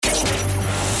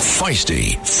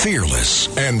Feisty,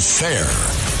 fearless, and fair.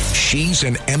 She's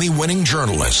an Emmy-winning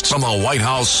journalist from the White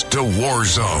House to war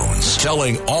zones,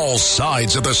 telling all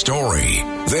sides of the story.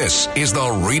 This is the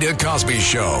Rita Cosby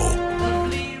Show.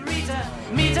 Lovely Rita,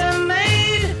 meet a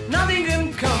maid. Nothing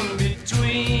can come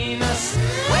between us.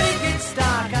 When it gets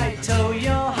dark, I tow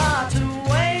your heart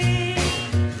away.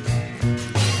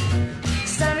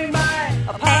 Standing by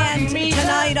a parking meter.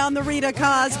 Tonight on the Rita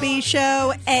Cosby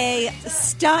Show, a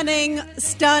stunning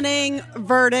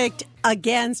verdict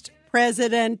against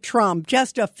President Trump.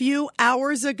 Just a few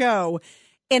hours ago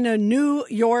in a New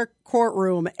York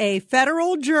courtroom, a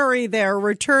federal jury there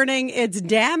returning its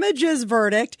damages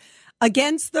verdict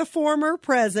against the former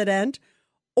president,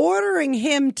 ordering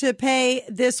him to pay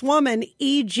this woman,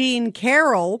 E. Jean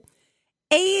Carroll,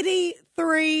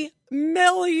 $83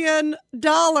 million.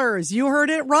 You heard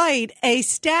it right. A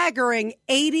staggering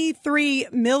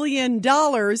 $83 million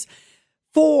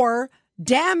for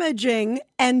damaging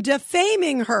and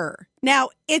defaming her. Now,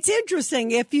 it's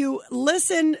interesting. If you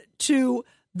listen to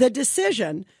the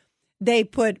decision, they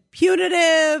put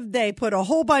punitive, they put a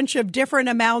whole bunch of different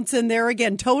amounts in there,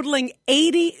 again, totaling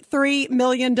 $83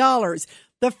 million.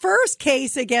 The first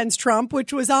case against Trump,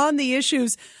 which was on the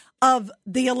issues of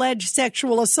the alleged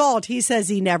sexual assault, he says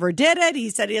he never did it. He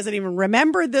said he doesn't even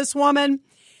remember this woman.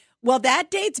 Well,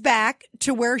 that dates back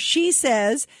to where she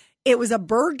says it was a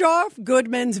Bergdorf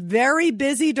Goodman's very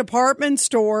busy department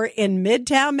store in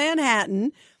Midtown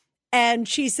Manhattan. And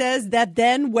she says that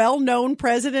then well-known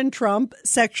President Trump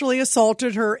sexually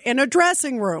assaulted her in a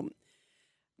dressing room.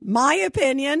 My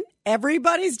opinion,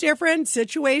 everybody's different.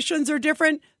 Situations are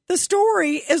different. The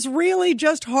story is really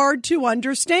just hard to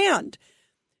understand.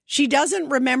 She doesn't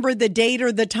remember the date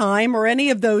or the time or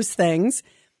any of those things.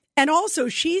 And also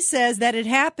she says that it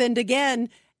happened again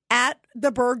at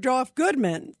the Bergdorf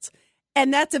Goodman's.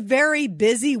 And that's a very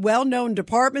busy, well-known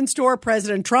department store.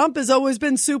 President Trump has always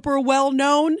been super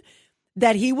well-known,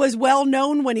 that he was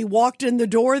well-known when he walked in the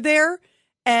door there,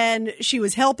 and she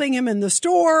was helping him in the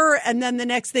store. And then the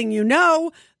next thing you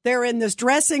know, they're in this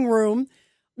dressing room.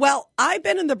 Well, I've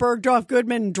been in the Bergdorf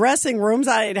Goodman dressing rooms.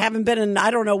 I haven't been in,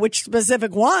 I don't know which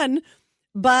specific one,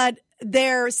 but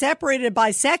they're separated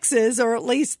by sexes, or at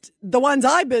least the ones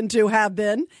I've been to have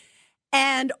been.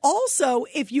 And also,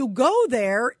 if you go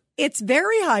there, it's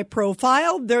very high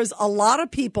profile. There's a lot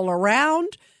of people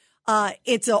around.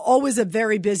 It's always a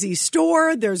very busy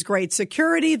store. There's great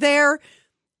security there.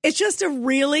 It's just a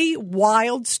really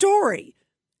wild story.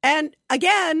 And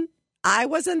again, I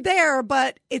wasn't there,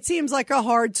 but it seems like a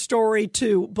hard story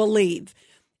to believe.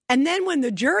 And then when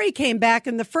the jury came back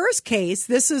in the first case,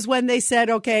 this is when they said,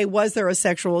 okay, was there a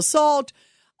sexual assault?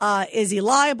 Is he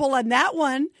liable? And that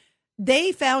one,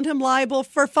 they found him liable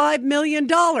for $5 million.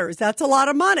 That's a lot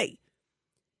of money.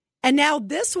 And now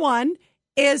this one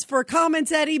is for comments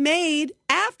that he made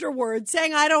afterwards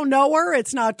saying, I don't know her.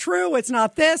 It's not true. It's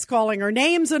not this, calling her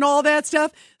names and all that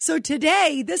stuff. So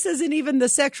today, this isn't even the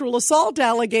sexual assault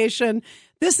allegation.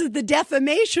 This is the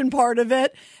defamation part of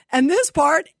it. And this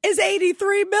part is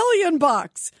 $83 million.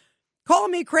 Call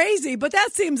me crazy, but that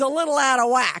seems a little out of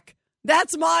whack.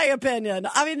 That's my opinion.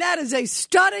 I mean, that is a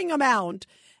stunning amount.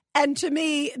 And to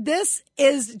me, this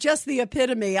is just the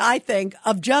epitome, I think,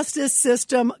 of justice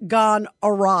system gone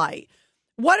awry.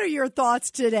 What are your thoughts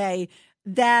today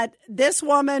that this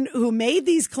woman who made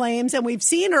these claims, and we've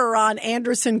seen her on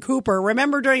Anderson Cooper,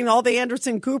 remember during all the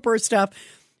Anderson Cooper stuff,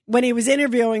 when he was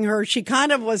interviewing her, she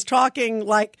kind of was talking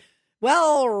like,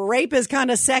 well, rape is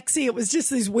kind of sexy. It was just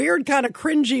these weird kind of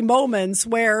cringy moments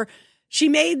where she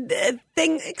made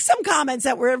some comments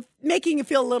that were making you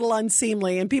feel a little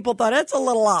unseemly, and people thought it's a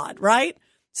little odd, right?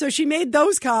 So she made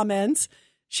those comments.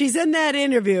 She's in that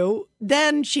interview.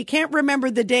 Then she can't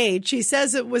remember the date. She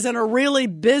says it was in a really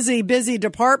busy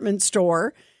department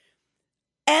store.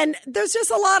 And there's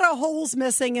just a lot of holes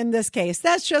missing in this case.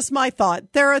 That's just my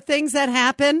thought. There are things that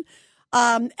happen.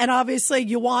 And obviously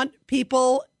you want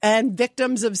people and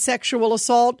victims of sexual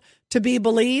assault to be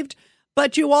believed.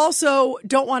 But you also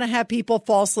don't want to have people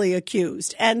falsely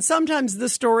accused. And sometimes the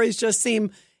stories just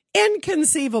seem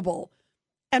inconceivable.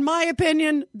 In my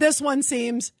opinion, this one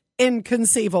seems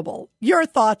inconceivable. Your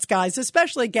thoughts, guys,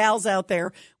 especially gals out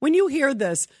there. When you hear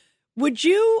this, would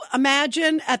you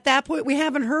imagine at that point, we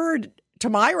haven't heard, to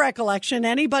my recollection,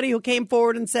 anybody who came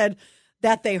forward and said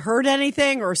that they heard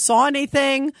anything or saw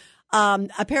anything.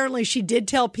 Apparently, she did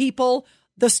tell people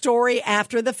the story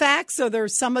after the fact. So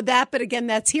there's some of that. But again,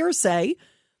 that's hearsay.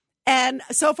 And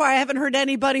so far, I haven't heard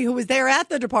anybody who was there at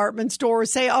the department store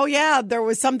say, oh, yeah, there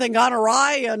was something gone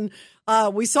awry and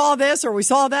we saw this or we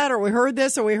saw that or we heard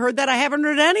this or we heard that. I haven't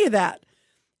heard any of that.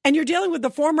 And you're dealing with the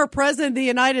former president of the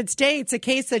United States, a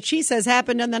case that she says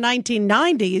happened in the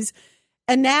 1990s.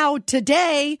 And now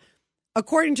today,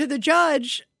 according to the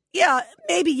judge,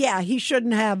 he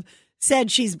shouldn't have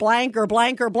said she's blank or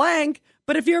blank or blank.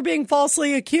 But if you're being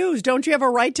falsely accused, don't you have a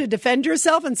right to defend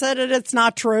yourself and say that it's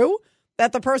not true,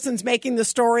 that the person's making the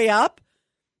story up?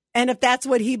 And if that's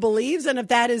what he believes, and if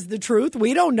that is the truth,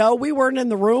 we don't know. We weren't in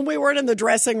the room. We weren't in the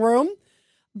dressing room.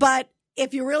 But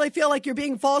if you really feel like you're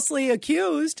being falsely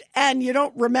accused and you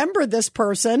don't remember this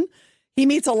person, he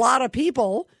meets a lot of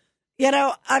people,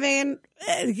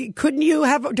 don't you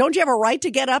have a right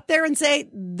to get up there and say,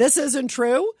 this isn't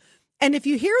true? And if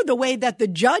you hear the way that the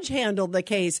judge handled the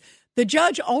case, the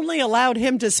judge only allowed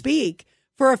him to speak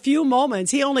for a few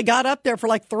moments. He only got up there for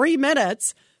like 3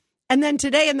 minutes. And then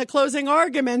today in the closing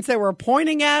arguments, they were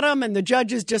pointing at him, and the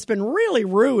judge has just been really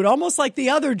rude, almost like the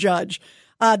other judge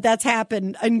that's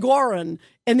happened in Gorin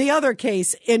in the other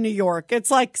case in New York.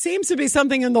 It's like seems to be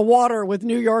something in the water with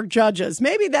New York judges.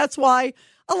 Maybe that's why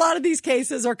a lot of these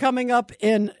cases are coming up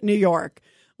in New York.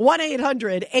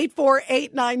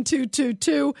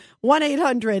 1-800-848-9222,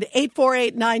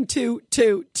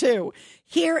 1-800-848-9222.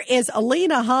 Here is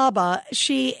Alina Habba.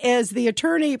 She is the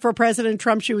attorney for President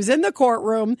Trump. She was in the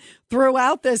courtroom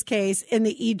throughout this case, in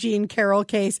the E. Jean Carroll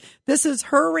case. This is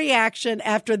her reaction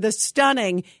after the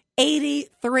stunning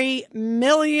 $83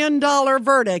 million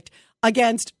verdict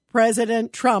against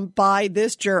President Trump by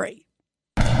this jury.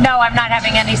 No, I'm not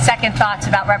having any second thoughts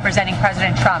about representing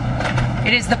President Trump.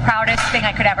 It is the proudest thing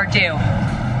I could ever do.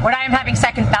 What I am having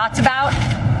second thoughts about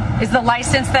is the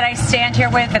license that I stand here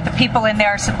with that the people in there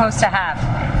are supposed to have.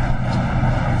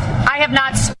 I have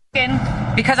not spoken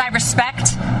because I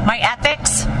respect my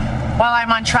ethics while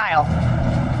I'm on trial.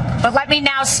 But let me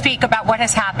now speak about what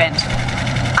has happened.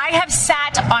 I have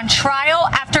sat on trial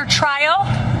after trial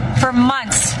for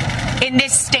months in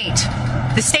this state,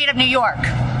 the state of New York.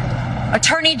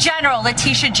 Attorney General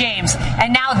Letitia James,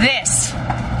 and now this.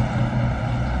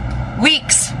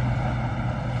 Weeks.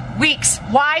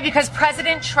 Why? Because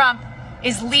President Trump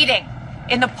is leading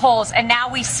in the polls, and now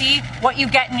we see what you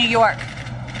get in New York.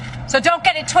 So don't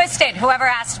get it twisted, whoever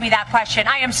asked me that question.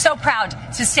 I am so proud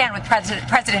to stand with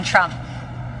President Trump,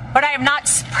 but I am not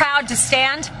proud to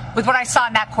stand with what I saw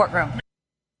in that courtroom.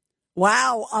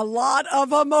 Wow, a lot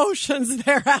of emotions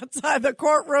there outside the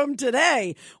courtroom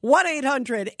today.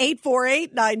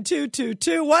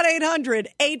 1-800-848-9222,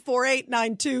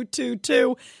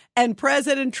 1-800-848-9222. And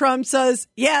President Trump says,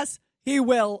 yes, he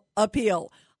will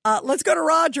appeal. Let's go to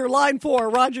Roger, line 4.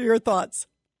 Roger, your thoughts.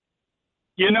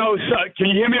 Can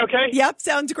you hear me okay? Yep,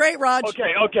 sounds great, Raj.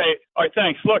 Okay. All right,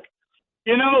 thanks. Look,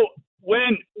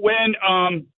 when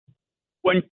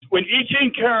E.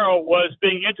 Jean Carroll was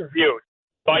being interviewed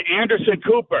by Anderson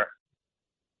Cooper,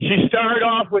 she started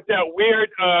off with that weird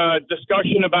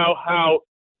discussion about how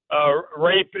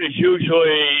rape is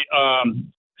usually,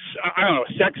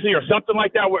 sexy or something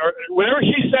like that. Whatever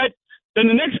she said, then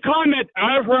the next comment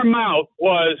out of her mouth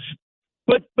was,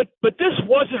 but this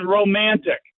wasn't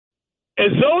romantic,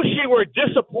 as though she were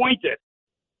disappointed.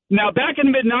 Now, back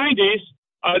in the mid-'90s,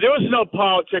 there was no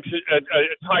politics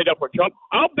tied up with Trump.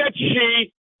 I'll bet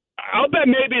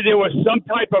maybe there was some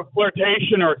type of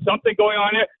flirtation or something going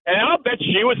on there, and I'll bet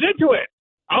she was into it.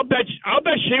 I'll bet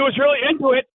she was really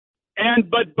into it.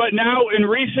 But now in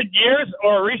recent years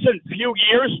or recent few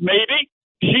years, maybe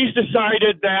she's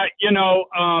decided that,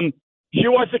 she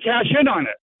wants to cash in on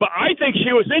it. But I think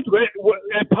she was into it,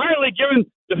 and partly given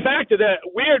the fact of that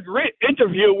weird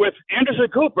interview with Anderson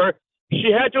Cooper, she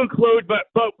had to include, but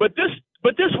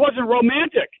this wasn't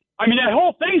romantic. I mean, that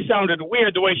whole thing sounded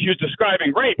weird the way she was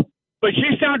describing rape, but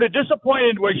she sounded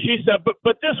disappointed when she said,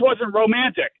 but this wasn't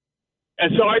romantic.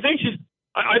 And so I think she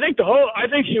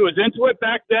was into it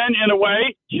back then in a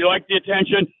way. She liked the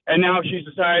attention, and now she's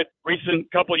decided recent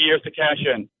couple of years to cash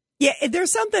in. Yeah,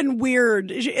 there's something weird.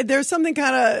 There's something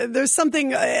a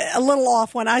little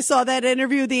off. When I saw that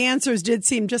interview, the answers did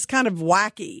seem just kind of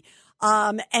wacky.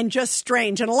 And just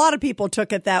strange. And a lot of people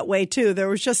took it that way too. There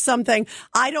was just something,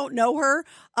 I don't know her,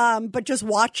 but just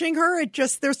watching her,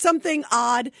 there's something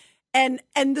odd. And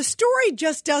the story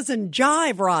just doesn't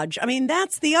jive, Raj. I mean,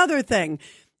 that's the other thing.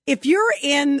 If you're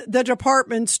in the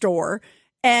department store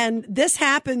and this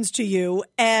happens to you,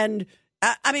 and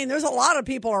I mean, there's a lot of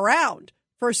people around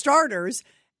for starters.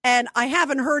 And I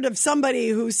haven't heard of somebody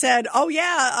who said, oh,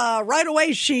 yeah, right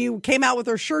away she came out with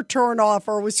her shirt torn off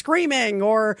or was screaming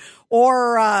or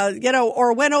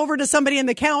went over to somebody in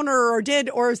the counter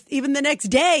or even the next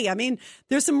day. I mean,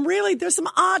 there's some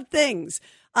odd things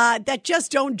that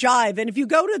just don't jive. And if you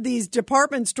go to these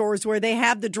department stores where they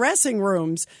have the dressing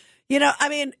rooms, I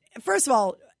mean, first of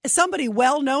all, somebody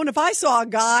well-known, if I saw a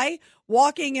guy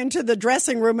walking into the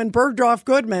dressing room in Bergdorf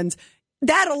Goodman's,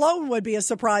 that alone would be a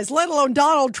surprise, let alone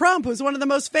Donald Trump, who's one of the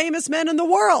most famous men in the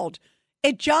world.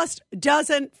 It just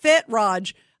doesn't fit,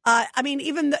 Raj. I mean,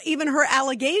 even her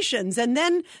allegations. And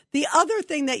then the other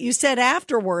thing that you said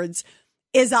afterwards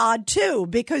is odd, too,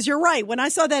 because you're right. When I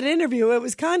saw that interview, it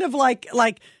was kind of like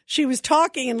she was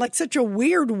talking in like such a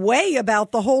weird way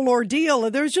about the whole ordeal.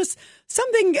 There's just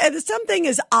something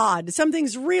is odd.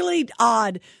 Something's really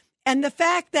odd. And the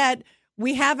fact that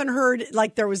we haven't heard,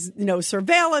 like, there was no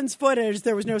surveillance footage,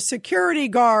 there was no security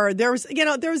guard, there's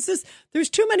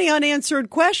too many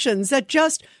unanswered questions that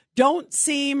just don't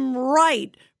seem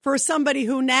right for somebody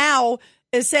who now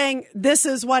is saying this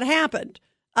is what happened.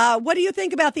 What do you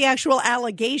think about the actual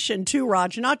allegation too,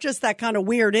 Raj? Not just that kind of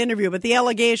weird interview, but the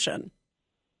allegation.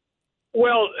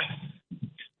 Well,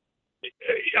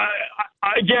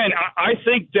 I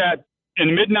think that in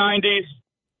the mid-'90s,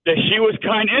 that she was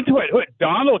kind of into it.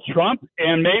 Donald Trump,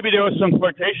 and maybe there was some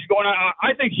flirtation going on.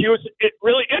 I think she was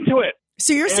really into it.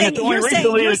 So you're saying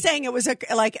it was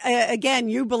again,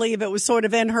 you believe it was sort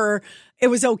of in her, it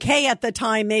was okay at the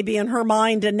time, maybe in her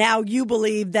mind, and now you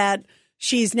believe that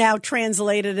she's now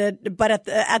translated it. But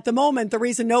at the moment, the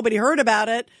reason nobody heard about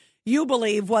it, you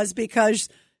believe, was because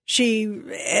she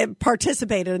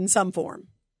participated in some form.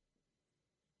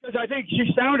 Because I think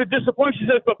she sounded disappointed. She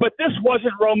said, but this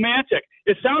wasn't romantic.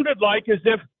 It sounded like as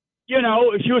if, she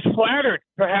was flattered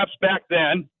perhaps back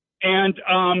then. And it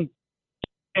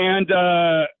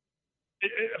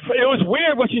was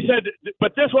weird when she said,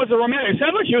 but this wasn't romantic. It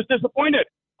sounded like she was disappointed.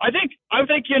 I think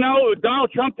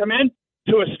Donald Trump come in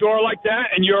to a store like that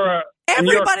and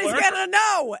everybody's going to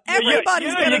know.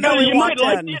 Everybody's going to know you walked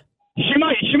in. She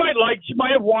might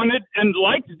have wanted and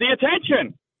liked the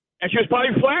attention. And she was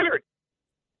probably flattered.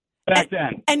 Back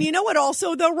then. And you know what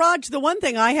also, though, Raj, the one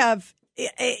thing I have,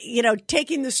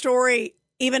 taking the story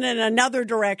even in another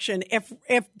direction, if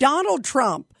Donald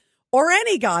Trump or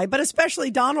any guy, but especially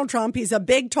Donald Trump, he's a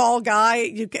big, tall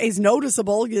guy, he's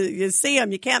noticeable, you see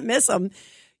him, you can't miss him,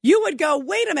 you would go,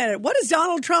 wait a minute, what is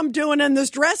Donald Trump doing in this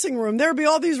dressing room? There'd be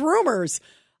all these rumors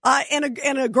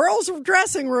in a girl's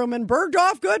dressing room in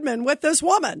Bergdorf Goodman with this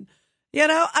woman. We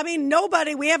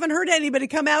haven't heard anybody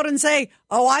come out and say,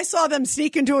 oh, I saw them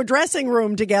sneak into a dressing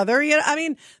room together.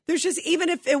 There's just, even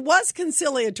if it was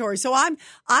conciliatory. So I'm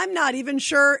not even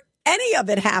sure any of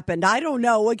it happened. I don't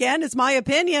know. Again, it's my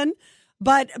opinion,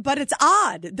 but it's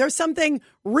odd. There's something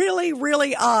really,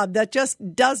 really odd that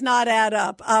just does not add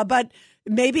up. But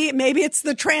maybe it's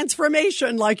the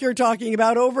transformation like you're talking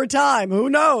about over time. Who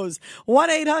knows?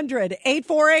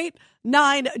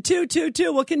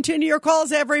 1-800-848-9222. We'll continue your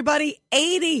calls, everybody.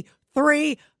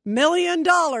 $83 million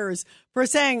for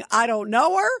saying, I don't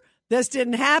know her, this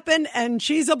didn't happen, and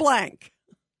she's a blank.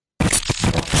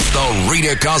 The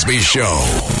Rita Cosby Show.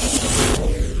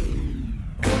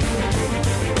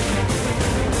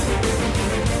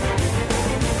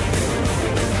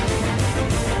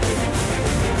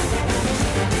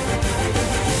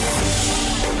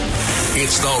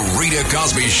 It's the Rita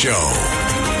Cosby Show.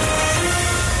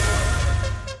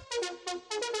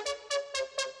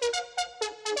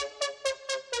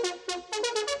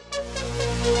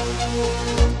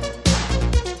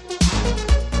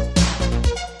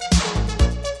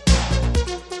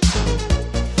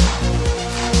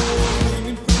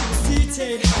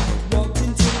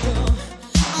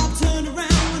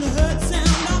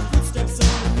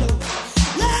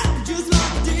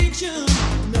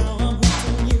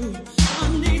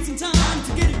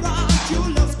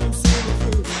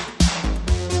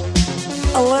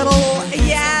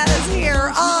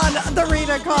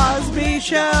 Cosby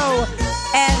Show.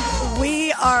 And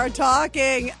we are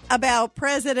talking about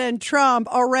President Trump.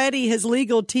 Already his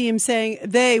legal team saying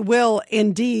they will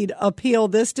indeed appeal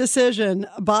this decision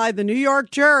by the New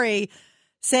York jury,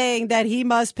 saying that he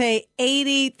must pay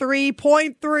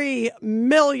 $83.3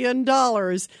 million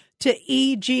to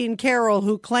E. Jean Carroll,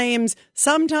 who claims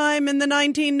sometime in the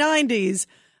 1990s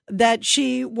that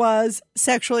she was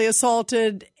sexually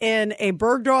assaulted in a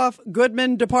Bergdorf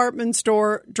Goodman department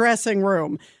store dressing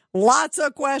room. Lots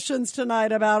of questions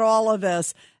tonight about all of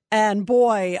this. And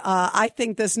boy, I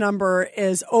think this number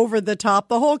is over the top.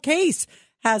 The whole case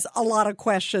has a lot of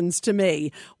questions to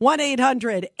me.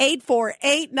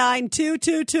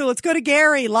 1-800-848-9222. Let's go to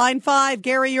Gary, line 5.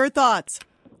 Gary, your thoughts.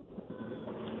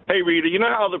 Hey, Rita, you know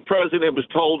how the president was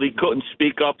told he couldn't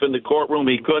speak up in the courtroom,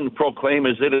 he couldn't proclaim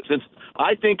his innocence?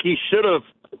 I think he should have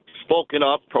spoken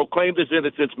up, proclaimed his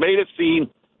innocence, made a scene,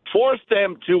 forced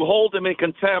them to hold him in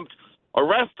contempt,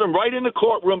 arrest him right in the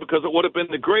courtroom, because it would have been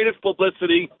the greatest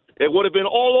publicity. It would have been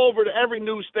all over to every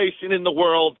news station in the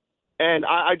world. And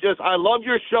I love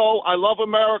your show. I love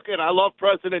America, and I love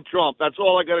President Trump. That's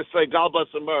all I got to say. God bless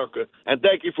America. And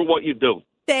thank you for what you do.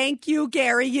 Thank you,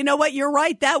 Gary. You know what? You're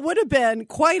right. That would have been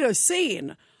quite a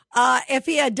scene if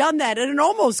he had done that. And it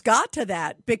almost got to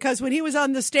that because when he was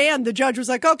on the stand, the judge was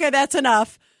like, okay, that's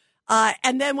enough.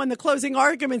 And then when the closing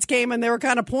arguments came and they were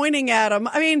kind of pointing at him,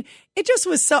 I mean, it just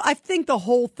was so, I think the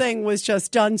whole thing was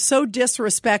just done so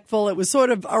disrespectful. It was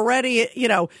sort of already,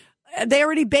 they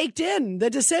already baked in the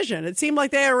decision. It seemed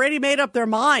like they already made up their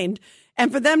mind.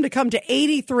 And for them to come to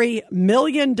 $83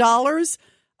 million,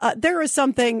 there is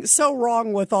something so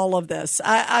wrong with all of this.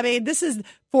 I mean, this is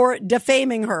for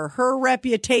defaming her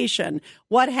reputation,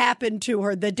 what happened to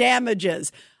her, the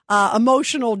damages.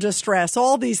 Emotional distress,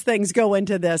 all these things go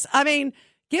into this. I mean,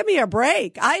 give me a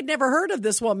break. I had never heard of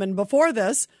this woman before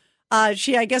this.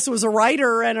 She, I guess, was a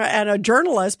writer and a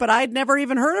journalist, but I had never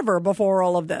even heard of her before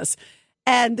all of this.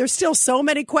 And there's still so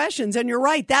many questions. And you're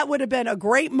right, that would have been a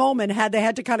great moment had they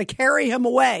had to kind of carry him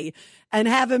away and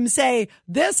have him say,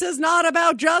 this is not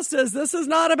about justice. This is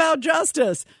not about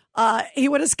justice. He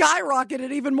would have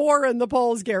skyrocketed even more in the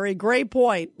polls, Gary. Great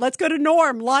point. Let's go to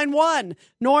Norm, line 1.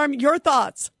 Norm, your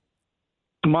thoughts.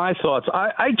 My thoughts.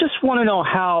 I just want to know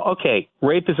how, okay,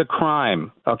 rape is a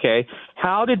crime, okay?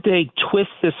 How did they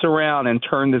twist this around and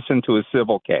turn this into a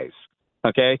civil case,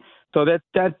 okay? So that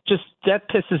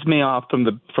pisses me off from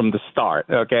the start,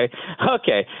 okay?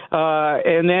 Okay.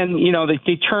 And then,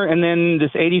 they turn, and then this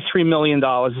 $83 million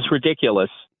is ridiculous.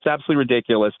 It's absolutely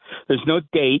ridiculous. There's no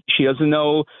date. She doesn't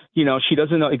know, she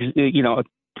doesn't know,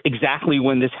 exactly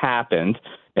when this happened.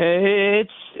 It's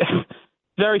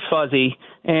very fuzzy.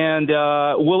 And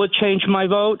will it change my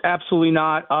vote? Absolutely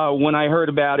not. When I heard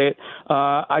about it,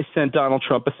 I sent Donald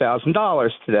Trump $1,000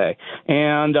 today.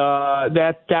 And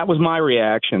that was my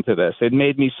reaction to this. It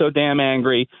made me so damn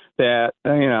angry that,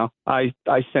 I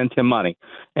sent him money.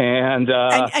 And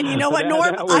you know what,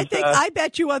 Norm? I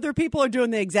bet you other people are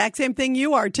doing the exact same thing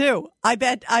you are, too. I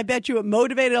bet you it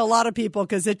motivated a lot of people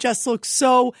because it just looks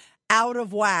so out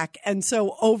of whack and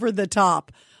so over the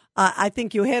top. I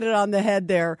think you hit it on the head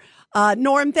there.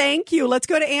 Norm, thank you. Let's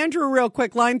go to Andrew real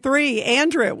quick. Line 3.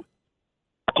 Andrew.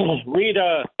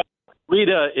 Rita,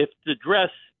 if the dress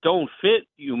don't fit,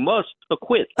 you must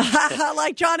acquit.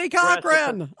 Like Johnny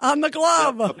Cochran on the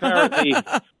glove. Apparently,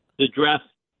 the dress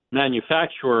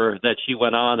manufacturer that she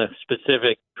went on, a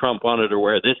specific Trump wanted her to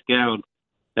wear this gown,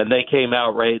 and they came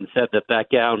out right and said that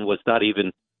gown was not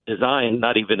even designed,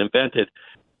 not even invented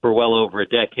for well over a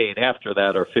decade after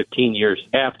that, or 15 years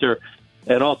after.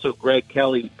 And also Greg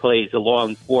Kelly plays a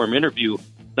long-form interview,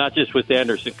 not just with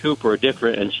Anderson Cooper,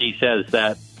 different, and she says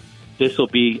that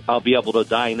I'll be able to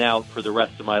dine out for the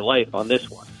rest of my life on this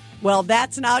one. Well,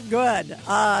 that's not good.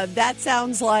 That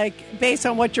sounds like, based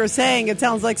on what you're saying, it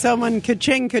sounds like someone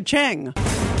ka-ching.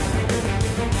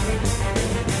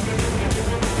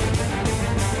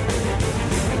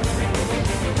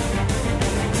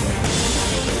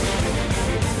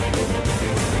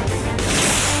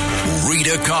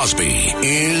 Rita Cosby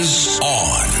is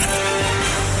on.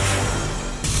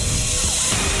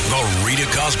 The Rita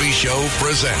Cosby Show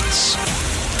presents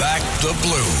Back the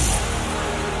Blue.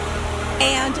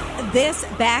 And this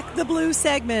Back the Blue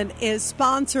segment is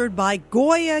sponsored by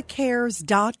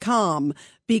GoyaCares.com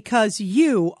because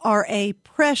you are a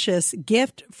precious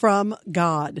gift from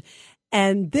God.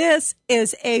 And this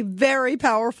is a very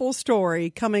powerful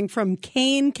story coming from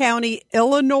Kane County,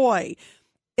 Illinois.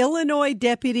 Illinois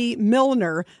Deputy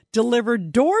Milner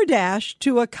delivered DoorDash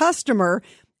to a customer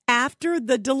after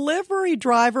the delivery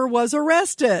driver was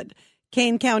arrested.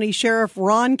 Kane County Sheriff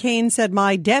Ron Kane said,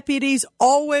 "My deputies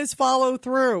always follow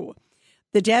through."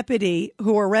 The deputy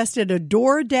who arrested a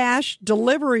DoorDash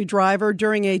delivery driver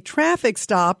during a traffic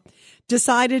stop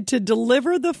decided to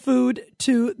deliver the food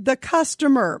to the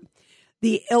customer.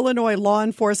 The Illinois law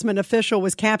enforcement official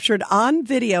was captured on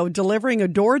video delivering a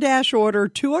DoorDash order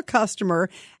to a customer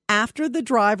after the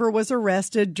driver was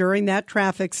arrested during that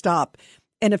traffic stop.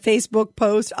 In a Facebook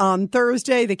post on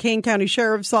Thursday, the Kane County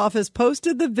Sheriff's Office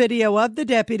posted the video of the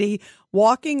deputy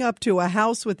walking up to a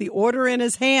house with the order in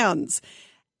his hands.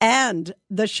 And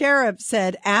the sheriff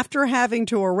said after having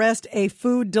to arrest a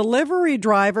food delivery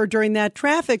driver during that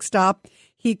traffic stop,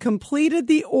 he completed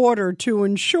the order to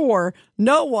ensure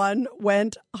no one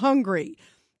went hungry.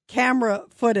 Camera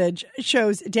footage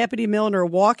shows Deputy Milner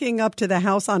walking up to the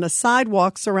house on a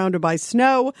sidewalk surrounded by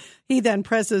snow. He then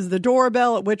presses the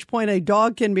doorbell, at which point a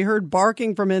dog can be heard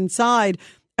barking from inside.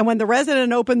 And when the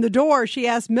resident opened the door, she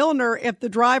asked Milner if the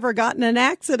driver got in an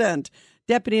accident.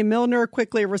 Deputy Milner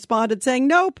quickly responded saying,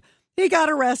 "Nope, he got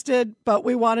arrested, but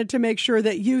we wanted to make sure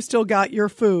that you still got your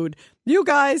food. You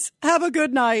guys have a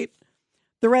good night."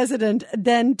 The resident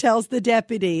then tells the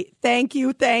deputy, thank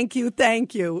you, thank you,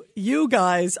 thank you. You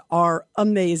guys are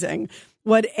amazing.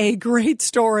 What a great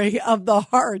story of the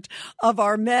heart of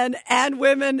our men and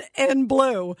women in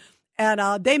blue.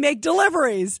 And they make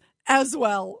deliveries as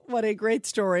well. What a great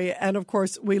story. And of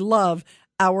course, we love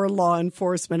our law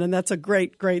enforcement. And that's a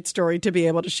great, great story to be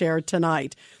able to share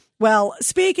tonight. Well,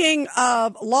 speaking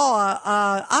of law,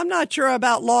 I'm not sure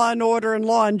about law and order and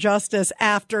law and justice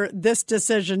after this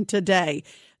decision today.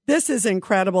 This is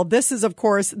incredible. This is, of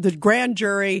course, the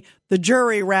jury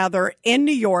in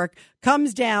New York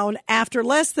comes down after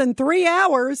less than 3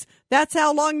 hours. That's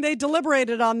how long they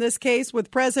deliberated on this case with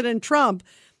President Trump.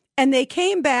 And they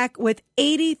came back with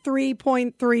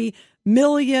 $83.3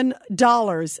 million,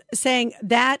 saying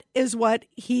that is what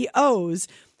he owes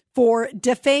for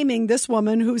defaming this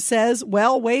woman who says,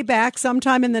 well, way back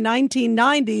sometime in the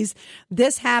 1990s,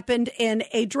 this happened in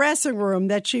a dressing room,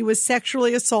 that she was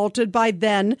sexually assaulted by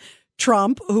then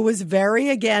Trump, who was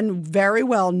very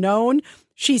well known.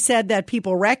 She said that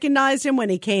people recognized him when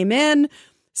he came in.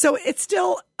 So it's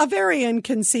still a very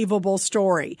inconceivable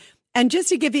story. And just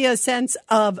to give you a sense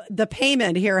of the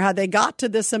payment here, how they got to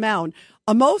this amount,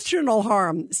 emotional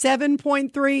harm,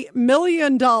 $7.3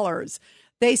 million.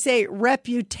 They say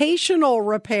reputational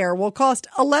repair will cost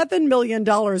 $11 million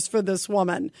for this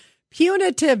woman.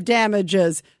 Punitive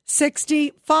damages,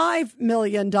 $65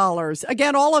 million.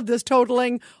 Again, all of this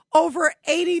totaling over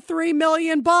 $83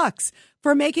 million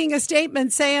for making a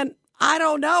statement saying, I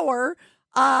don't know her.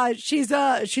 She's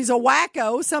a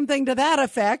wacko, something to that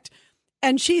effect.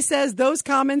 And she says those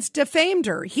comments defamed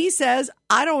her. He says,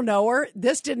 I don't know her.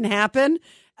 This didn't happen.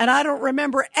 And I don't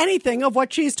remember anything of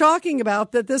what she's talking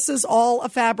about, that this is all a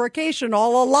fabrication,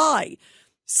 all a lie.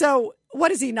 So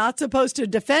what is he not supposed to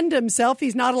defend himself?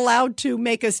 He's not allowed to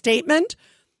make a statement.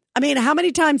 I mean, how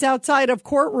many times outside of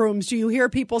courtrooms do you hear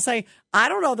people say, I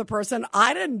don't know the person.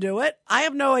 I didn't do it. I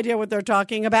have no idea what they're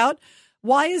talking about.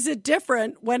 Why is it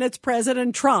different when it's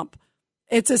President Trump?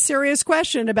 It's a serious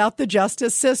question about the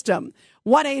justice system.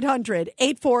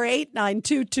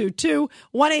 1-800-848-9222,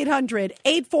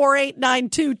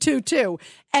 1-800-848-9222.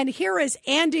 And here is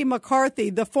Andy McCarthy,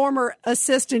 the former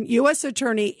assistant U.S.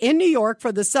 attorney in New York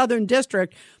for the Southern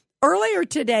District. Earlier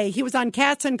today, he was on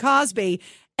Katz and Cosby,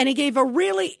 and he gave a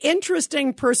really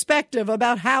interesting perspective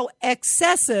about how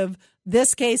excessive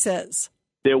this case is.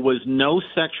 There was no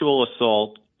sexual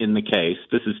assault in the case.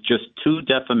 This is just two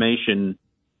defamation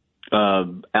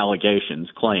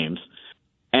claims.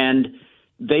 And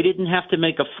they didn't have to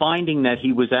make a finding that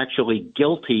he was actually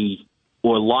guilty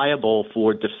or liable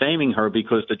for defaming her,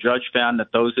 because the judge found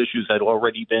that those issues had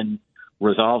already been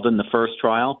resolved in the first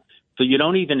trial. So you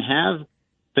don't even have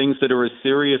things that are as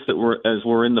serious as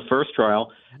were in the first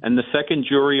trial. And the second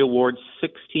jury awards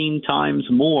 16 times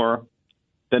more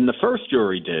than the first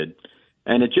jury did.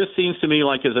 And it just seems to me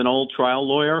like, as an old trial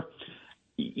lawyer,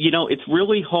 it's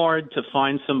really hard to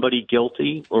find somebody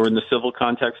guilty, or in the civil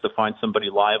context to find somebody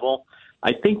liable.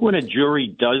 I think when a jury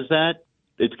does that,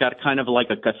 it's got kind of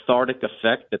like a cathartic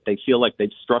effect, that they feel like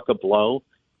they've struck a blow.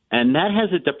 And that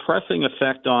has a depressing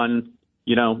effect on,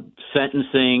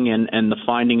 sentencing and the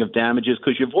finding of damages,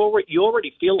 because you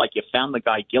already feel like you found the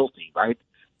guy guilty, right?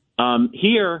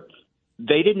 Here,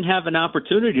 they didn't have an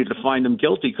opportunity to find him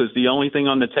guilty, because the only thing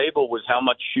on the table was how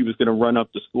much she was going to run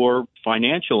up the score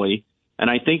financially. And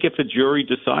I think if a jury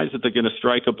decides that they're going to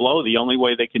strike a blow, the only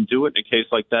way they can do it in a case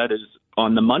like that is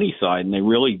on the money side, and they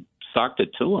really socked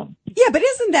it to them. Yeah, but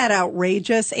isn't that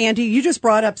outrageous, Andy? You just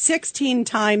brought up 16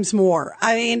 times more.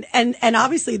 I mean, and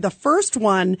obviously the first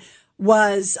one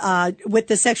was with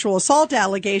the sexual assault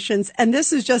allegations, and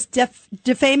this is just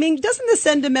defaming. Doesn't this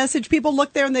send a message? People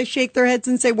look there and they shake their heads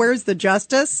and say, where's the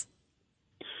justice?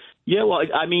 Yeah, well,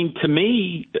 I mean, to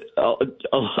me,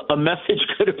 a message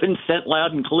could have been sent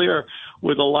loud and clear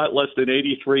with a lot less than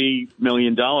 $83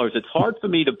 million. It's hard for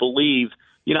me to believe.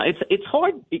 It's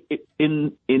hard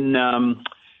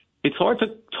it's hard to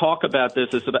talk about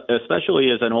this, especially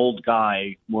as an old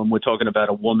guy, when we're talking about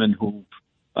a woman who,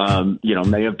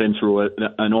 may have been through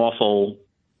an awful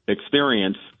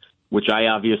experience, which I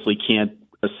obviously can't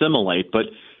assimilate. But,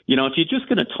 if you're just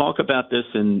going to talk about this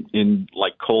in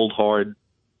like cold, hard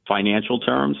financial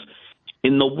terms,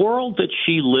 in the world that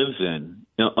she lives in,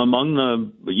 among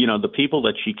the people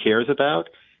that she cares about,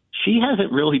 she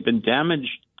hasn't really been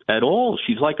damaged at all.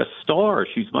 She's like a star.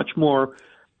 She's much more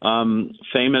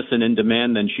famous and in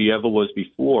demand than she ever was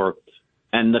before.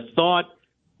 And the thought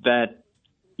that,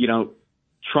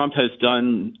 Trump has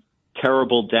done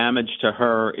terrible damage to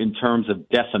her in terms of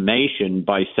defamation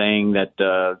by saying that,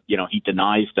 he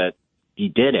denies that he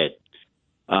did it.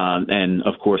 And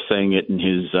of course, saying it in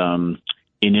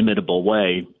inimitable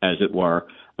way, as it were.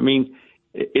 I mean,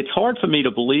 it's hard for me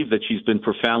to believe that she's been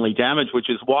profoundly damaged, which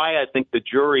is why I think the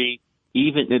jury,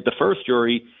 even the first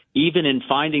jury, even in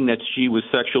finding that she was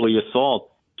sexually assaulted,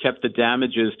 kept the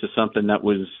damages to something that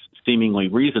was seemingly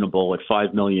reasonable at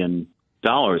 $5 million.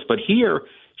 But here,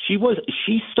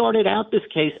 she started out this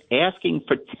case asking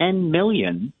for $10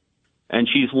 million, and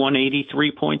she's won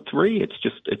 83.3.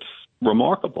 It's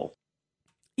remarkable.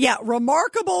 Yeah,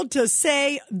 remarkable to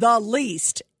say the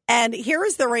least. And here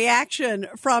is the reaction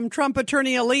from Trump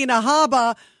attorney Alina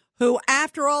Habba, who,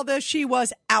 after all this, she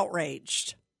was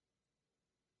outraged.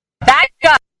 That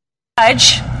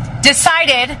judge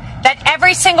decided that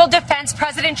every single defense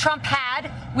President Trump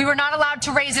had, we were not allowed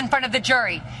to raise in front of the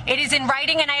jury. It is in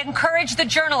writing, and I encourage the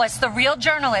journalists, the real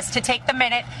journalists, to take the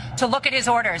minute to look at his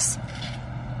orders.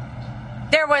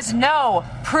 There was no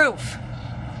proof.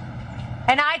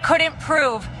 And I couldn't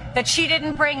prove that she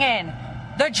didn't bring in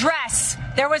the dress.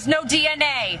 There was no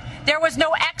DNA. There was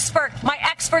no expert. My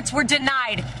experts were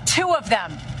denied. Two of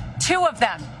them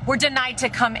were denied to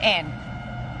come in.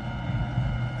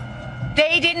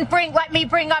 They didn't let me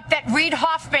bring up that Reid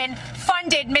Hoffman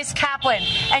funded Miss Kaplan.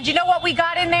 And you know what we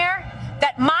got in there?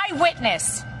 That my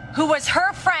witness, who was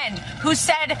her friend, who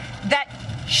said that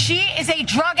she is a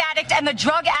drug addict and the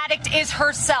drug addict is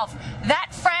herself.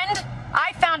 That friend,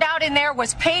 I found out in there,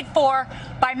 was paid for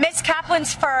by Miss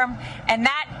Kaplan's firm, and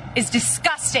that is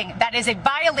disgusting. That is a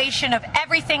violation of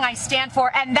everything I stand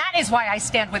for, and that is why I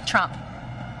stand with Trump.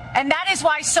 And that is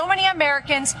why so many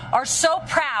Americans are so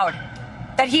proud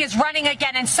that he is running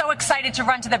again and so excited to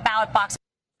run to the ballot box.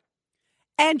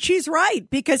 And she's right,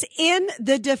 because in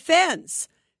the defense,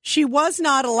 she was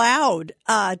not allowed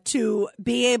to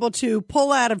be able to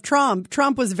pull out of Trump.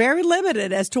 Trump was very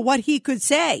limited as to what he could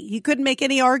say. He couldn't make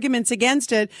any arguments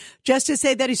against it, just to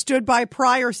say that he stood by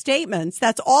prior statements.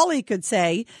 That's all he could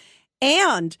say.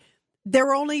 And there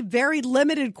were only very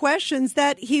limited questions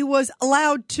that he was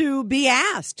allowed to be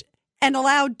asked and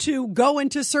allowed to go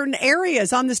into certain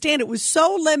areas on the stand. It was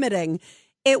so limiting.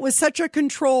 It was such a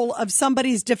control of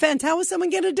somebody's defense. How is someone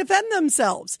going to defend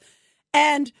themselves?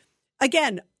 And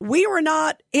again, we were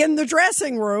not in the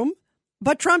dressing room,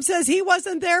 but Trump says he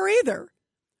wasn't there either.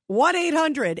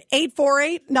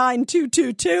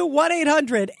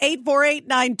 1-800-848-9222,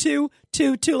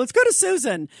 1-800-848-9222. Let's go to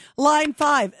Susan, line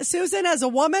 5. Susan, as a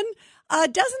woman,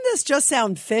 doesn't this just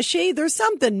sound fishy? There's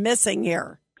something missing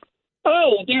here.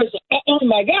 Oh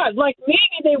my God, like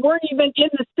maybe they weren't even in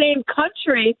the same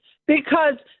country,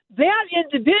 because that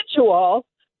individual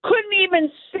couldn't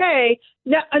even say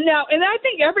now, and I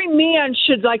think every man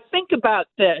should think about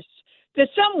this, that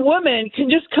some woman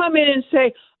can just come in and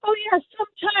say, oh yeah,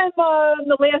 sometime in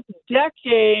the last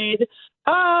decade,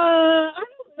 I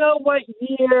don't know what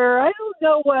year, I don't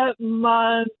know what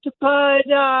month, but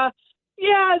yeah,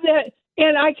 that,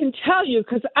 and I can tell you,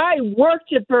 because I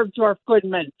worked at Bergdorf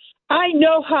Goodman, I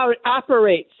know how it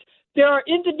operates. There are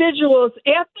individuals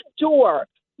at the door,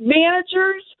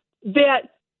 managers that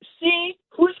see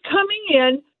who's coming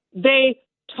in. They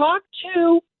talk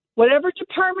to whatever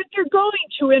department they're going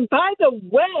to. And by the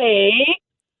way,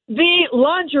 the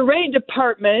lingerie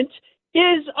department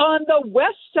is on the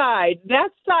west side,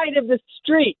 that side of the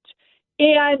street.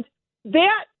 And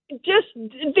that just,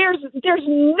 there's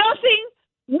nothing,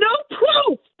 no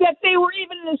proof that they were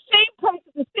even in the same place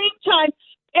at the same time.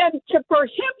 And for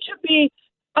him to be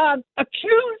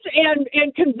accused and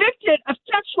convicted of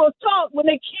sexual assault when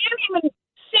they can't even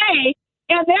say,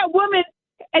 and that woman,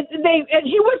 and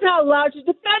he was not allowed to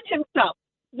defend himself.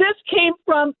 This came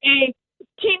from a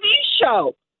TV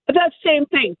show. That same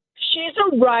thing. She's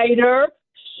a writer.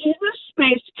 She's a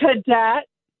space cadet.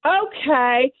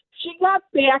 Okay, she got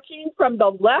backing from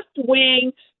the left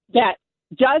wing that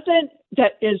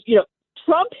is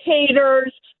Trump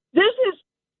haters. This is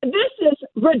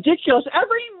ridiculous.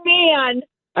 Every man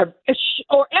or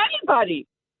anybody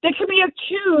that can be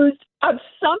accused of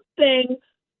something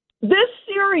this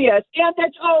serious, and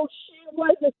that she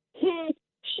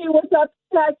was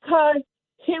upset because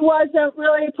he wasn't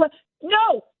really.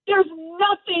 No, there's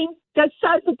nothing that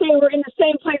says that they were in the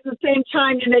same place at the same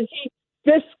time, and that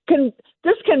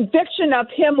this conviction of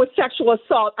him with sexual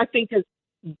assault, I think, is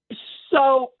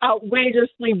so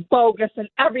outrageously bogus, and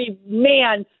every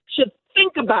man should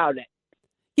think about it.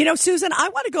 Susan, I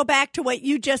want to go back to what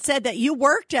you just said, that you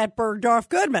worked at Bergdorf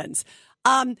Goodman's.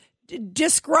 Can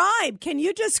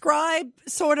you describe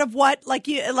sort of what, like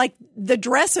the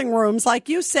dressing rooms, like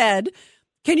you said?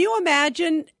 Can you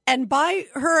imagine? And by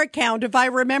her account, if I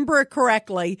remember it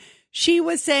correctly, she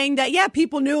was saying that, yeah,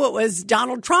 people knew it was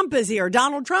Donald Trump is here.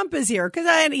 Donald Trump is here.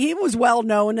 Because he was well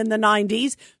known in the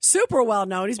 90s, super well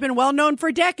known. He's been well known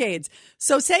for decades.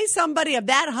 So say somebody of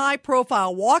that high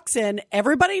profile walks in,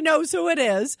 everybody knows who it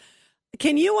is.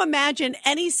 Can you imagine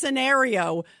any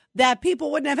scenario that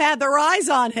people wouldn't have had their eyes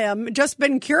on him, just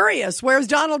been curious, where's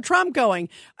Donald Trump going?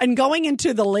 And going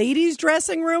into the ladies'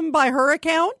 dressing room by her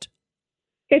account?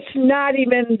 It's not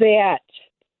even that,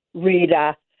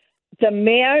 Rita. The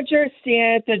managers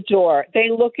stand at the door. They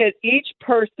look at each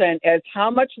person as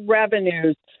how much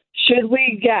revenues should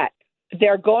we get.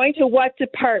 They're going to what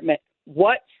department?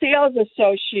 What sales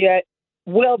associate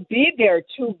will be there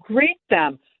to greet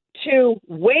them, to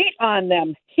wait on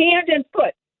them, hand and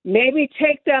foot? Maybe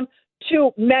take them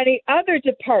to many other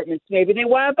departments. Maybe they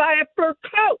want to buy a fur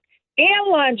coat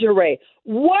and lingerie.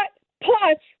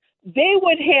 Plus, they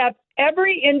would have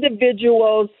every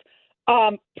individual's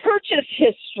purchase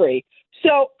history.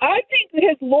 So I think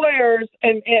his lawyers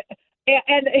and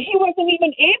he wasn't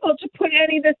even able to put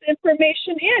any of this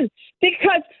information in,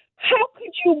 because how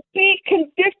could you be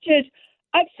convicted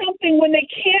of something when they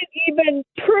can't even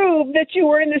prove that you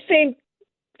were in the same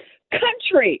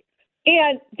country?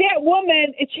 And that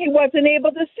woman, she wasn't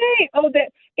able to say,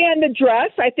 and the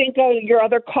dress, I think your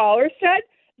other caller said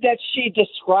that she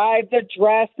described the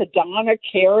dress, the Donna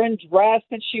Karen dress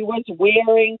that she was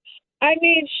wearing. I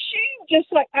mean, she just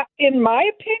in my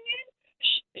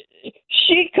opinion,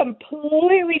 she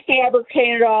completely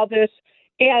fabricated all this.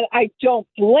 And I don't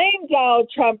blame Donald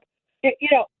Trump,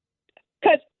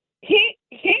 because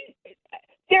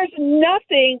there's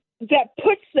nothing that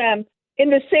puts them in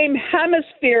the same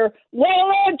hemisphere, let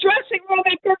alone dressing room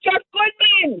after Jeff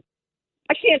Goodman.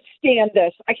 I can't stand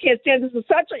this. This is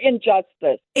such an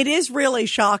injustice. It is really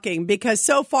shocking because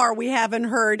so far we haven't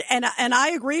heard, and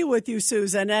I agree with you,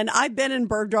 Susan, and I've been in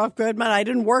Bergdorf Goodman. I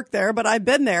didn't work there, but I've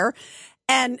been there.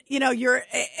 And,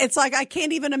 it's like I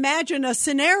can't even imagine a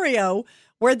scenario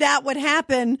where that would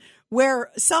happen,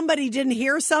 where somebody didn't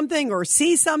hear something or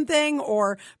see something,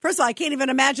 or first of all, I can't even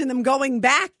imagine them going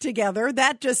back together.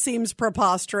 That just seems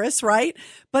preposterous, right?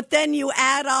 But then you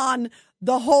add on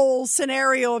the whole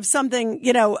scenario of something,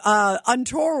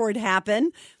 untoward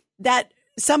happen, that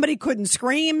somebody couldn't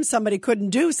scream, somebody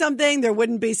couldn't do something, there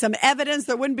wouldn't be some evidence,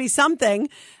 there wouldn't be something.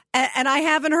 And I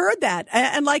haven't heard that.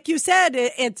 And like you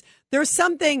said, there's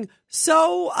something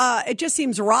so, it just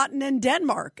seems rotten in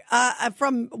Denmark,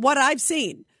 from what I've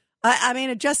seen. I mean,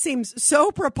 it just seems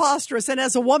so preposterous. And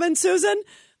as a woman, Susan,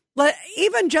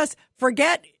 even just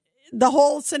forget the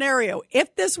whole scenario.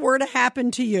 If this were to happen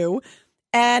to you,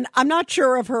 and I'm not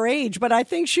sure of her age, but I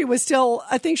think she was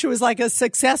like a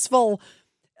successful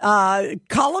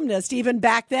columnist even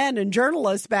back then, and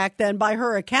journalist back then by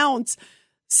her accounts.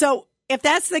 So if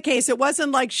that's the case, it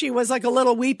wasn't like she was like a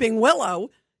little weeping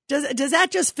willow. Does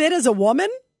that just fit as a woman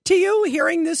to you,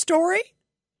 hearing this story?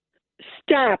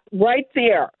 Stop right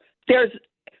there.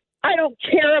 I don't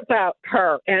care about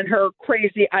her and her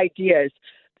crazy ideas.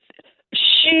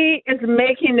 She is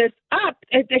making this up.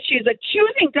 She's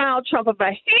accusing Donald Trump of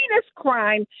a heinous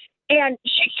crime, and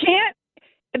she can't.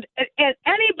 And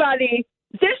anybody,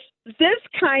 this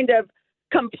kind of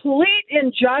complete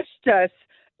injustice.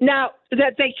 Now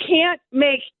that they can't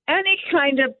make any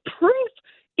kind of proof,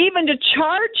 even to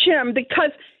charge him,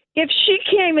 because if she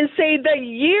can't even say the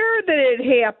year that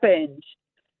it happened.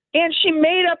 And she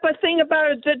made up a thing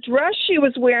about the dress she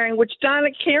was wearing, which Donna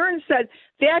Karen said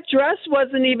that dress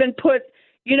wasn't even put,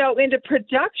 into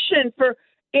production for.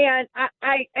 And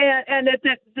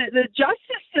the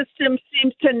justice system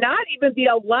seems to not even be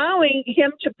allowing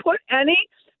him to put any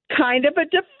kind of a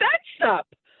defense up.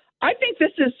 I think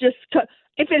this is just,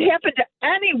 if it happened to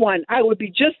anyone, I would be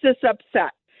just as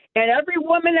upset. And every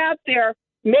woman out there,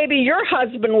 maybe your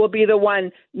husband will be the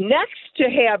one next to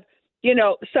have,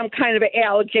 some kind of an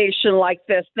allegation like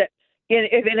this. That, and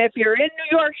if you're in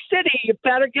New York City, you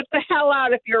better get the hell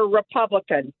out if you're a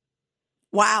Republican.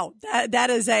 Wow, that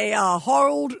is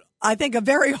I think a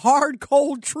very hard,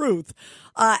 cold truth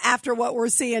after what we're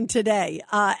seeing today.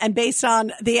 And based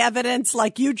on the evidence,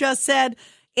 like you just said,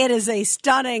 it is a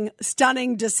stunning,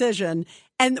 stunning decision.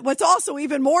 And what's also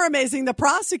even more amazing, the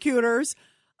prosecutors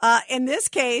in this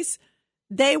case,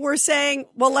 they were saying,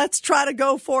 well, let's try to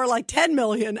go for like 10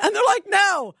 million. And they're like,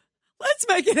 no, let's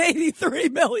make it 83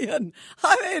 million.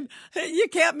 I mean, you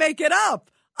can't make it up.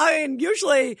 I mean,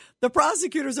 usually the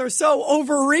prosecutors are so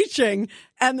overreaching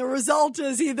and the result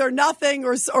is either nothing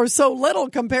or so little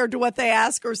compared to what they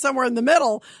ask, or somewhere in the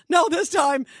middle. No, this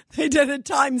time they did it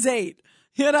times 8.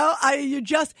 You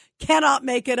just cannot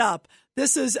make it up.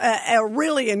 This is a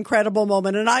really incredible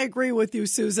moment. And I agree with you,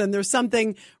 Susan. There's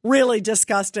something really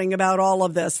disgusting about all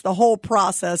of this. The whole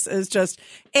process is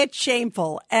it's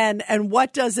shameful. And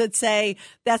what does it say?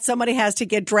 That somebody has to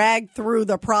get dragged through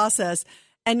the process.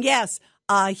 And yes,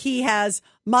 he has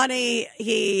money.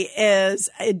 He is,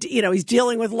 he's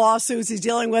dealing with lawsuits. He's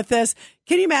dealing with this.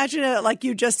 Can you imagine it, like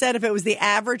you just said, if it was the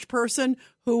average person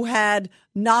who had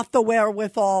not the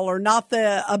wherewithal or not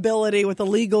the ability with a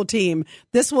legal team?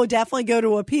 This will definitely go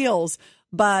to appeals,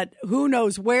 but who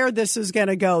knows where this is going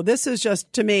to go. This is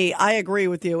just, to me, I agree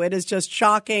with you. It is just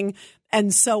shocking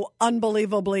and so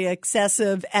unbelievably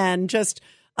excessive, and just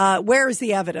where is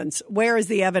the evidence? Where is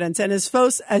the evidence? And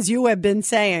as you have been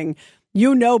saying,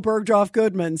 Bergdorf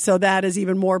Goodman, so that is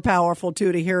even more powerful,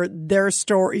 too, to hear their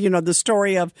story, the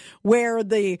story of where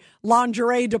the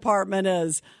lingerie department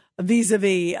is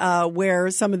vis-a-vis where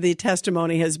some of the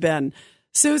testimony has been.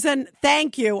 Susan,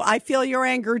 thank you. I feel your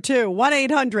anger, too.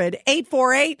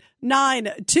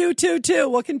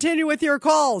 1-800-848-9222. We'll continue with your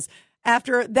calls.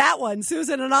 After that one,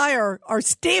 Susan and I are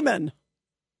steaming.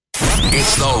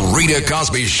 It's the Rita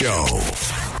Cosby Show.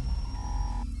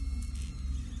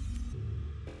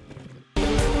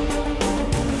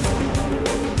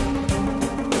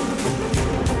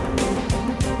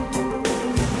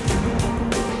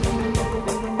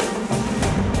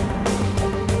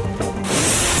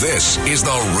 This is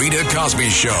the Rita Cosby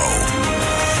Show.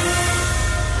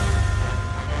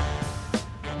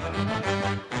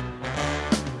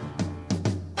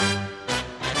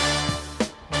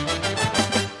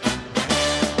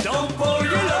 Don't pour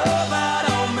your love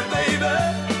out on me, baby.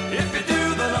 If you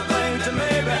do, then I think to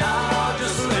maybe I'll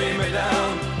just lay me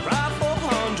down, cry for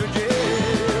 100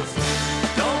 years.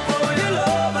 Don't pour your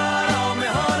love out on me,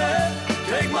 honey.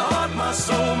 Take my heart, my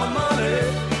soul, my money,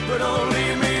 but don't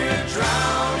leave me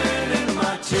drowning in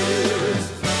my tears.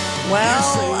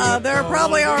 Well, there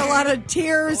probably are a lot of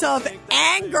tears of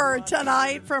anger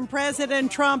tonight from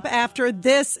President Trump after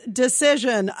this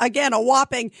decision. Again, a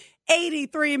whopping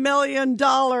 $83 million.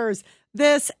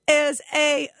 This is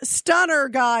a stunner,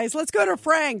 guys. Let's go to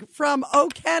Frank from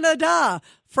Canada.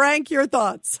 Frank, your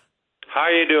thoughts. How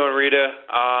are you doing, Rita?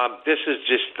 This is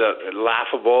just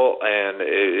laughable, and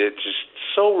it's just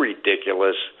so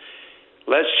ridiculous.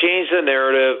 Let's change the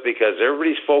narrative, because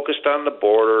everybody's focused on the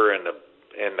border and the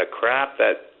crap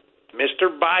that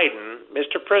Mr.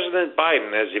 President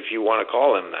Biden, as if you want to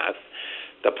call him that,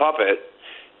 the puppet,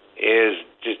 is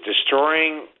just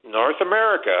destroying North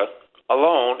America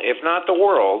alone, if not the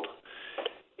world.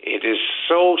 It is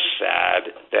so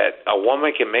sad that a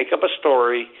woman can make up a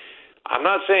story. I'm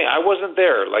not saying I wasn't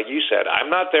there, like you said. I'm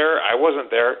not there. I wasn't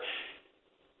there.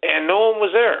 And no one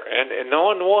was there, and no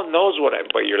one knows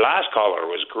but your last caller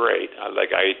was great.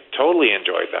 I totally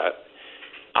enjoyed that.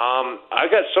 I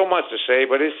got so much to say,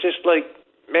 but it's just like,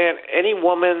 man, any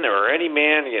woman or any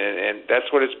man, and that's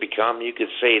what it's become. You could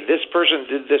say, this person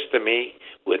did this to me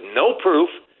with no proof.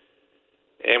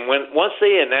 And once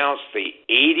they announced the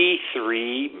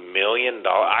 $83 million,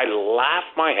 I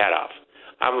laughed my head off.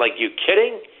 I'm like, you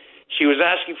kidding? She was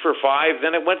asking for 5,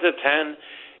 then it went to 10,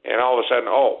 and all of a sudden,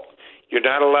 you're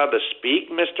not allowed to speak,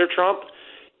 Mr. Trump?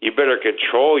 You better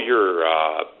control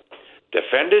your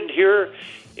defendant here.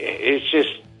 It's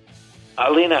just,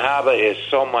 Alina Habba is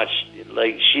so much,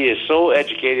 she is so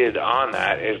educated on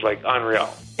that. It's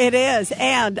unreal. It is.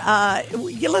 And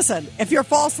listen, if you're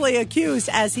falsely accused,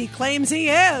 as he claims he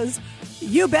is,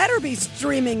 you better be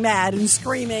streaming mad and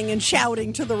screaming and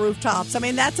shouting to the rooftops. I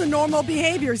mean, that's a normal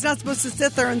behavior. He's not supposed to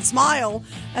sit there and smile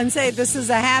and say this is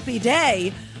a happy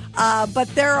day. But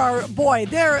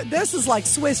this is like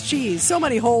Swiss cheese. So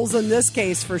many holes in this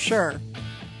case for sure.